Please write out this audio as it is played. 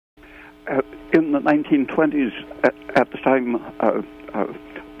In the 1920s, at the time,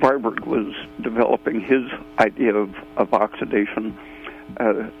 Warburg was developing his idea of oxidation.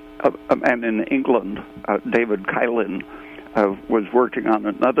 A man in England, David Keilin, was working on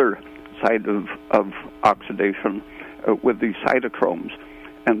another side of oxidation with the cytochromes,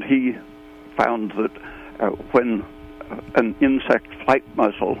 and he found that when an insect flight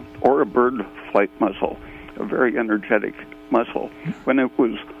muscle or a bird flight muscle, a very energetic muscle, when it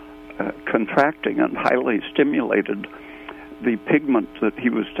was contracting and highly stimulated, the pigment that he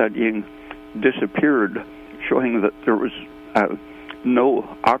was studying disappeared, showing that there was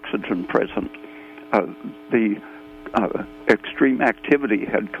no oxygen present. The extreme activity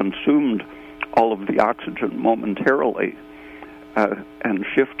had consumed all of the oxygen momentarily and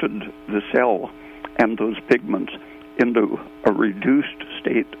shifted the cell and those pigments into a reduced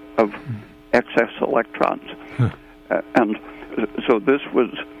state of excess electrons. And so this was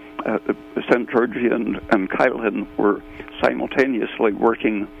St. Georgi and Keilin were simultaneously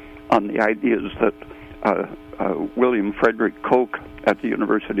working on the ideas that William Frederick Koch at the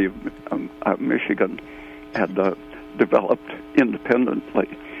University of Michigan had developed independently,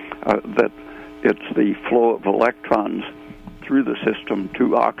 that it's the flow of electrons through the system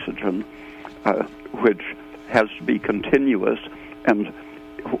to oxygen, which has to be continuous, and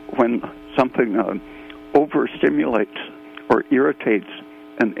when something overstimulates or irritates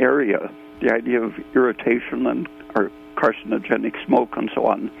an area, the idea of irritation and or carcinogenic smoke and so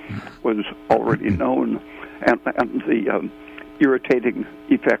on was already known, and the irritating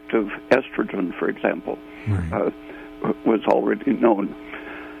effect of estrogen, for example, was already known.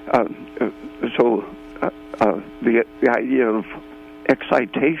 So the idea of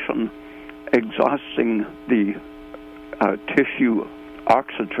excitation exhausting the tissue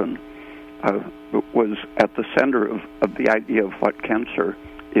oxygen was at the center of the idea of what cancer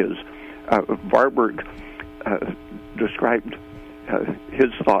is. Warburg described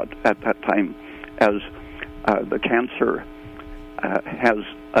his thought at that time as the cancer has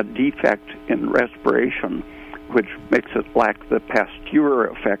a defect in respiration, which makes it lack the Pasteur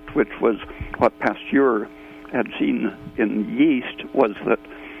effect, which was what Pasteur had seen in yeast, was that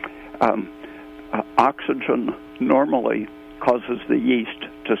oxygen normally causes the yeast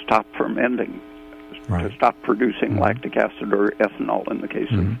to stop fermenting, to stop producing lactic acid or ethanol in the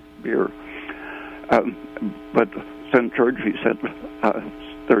case of beer. But St. Georgi said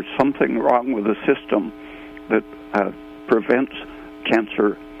there's something wrong with the system that prevents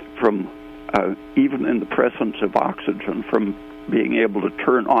cancer from, even in the presence of oxygen, from being able to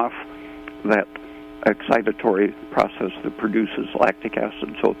turn off that excitatory process that produces lactic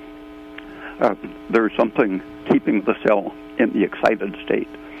acid. So there's something keeping the cell in the excited state.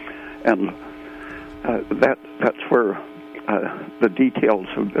 And that's where the details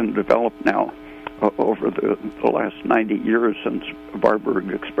have been developed now over the last 90 years since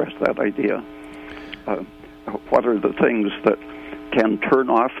Warburg expressed that idea. What are the things that can turn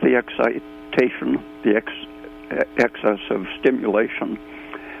off the excitation, the excess of stimulation,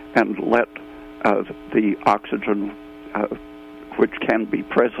 and let the oxygen, which can be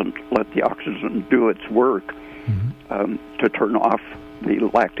present, let the oxygen do its work to turn off the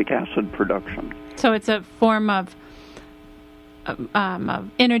lactic acid production. So it's a form of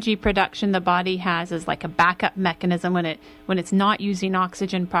energy production the body has as like a backup mechanism. When it's not using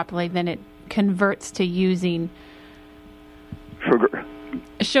oxygen properly, then it converts to using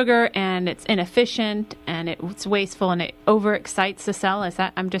sugar, and it's inefficient and it's wasteful and it overexcites the cell. Is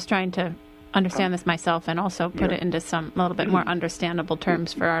that? I'm just trying to understand this myself and also put it into some a little bit more understandable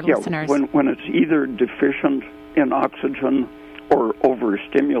terms for our listeners. When it's either deficient in oxygen or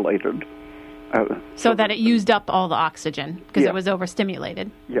overstimulated. So that it used up all the oxygen because it was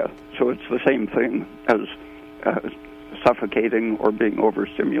overstimulated. Yeah, so it's the same thing as suffocating or being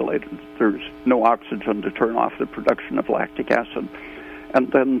overstimulated. There's no oxygen to turn off the production of lactic acid.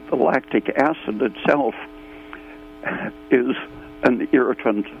 And then the lactic acid itself is an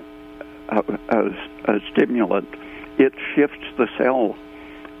irritant, a stimulant. It shifts the cell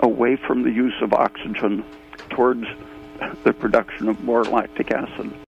away from the use of oxygen towards the production of more lactic acid.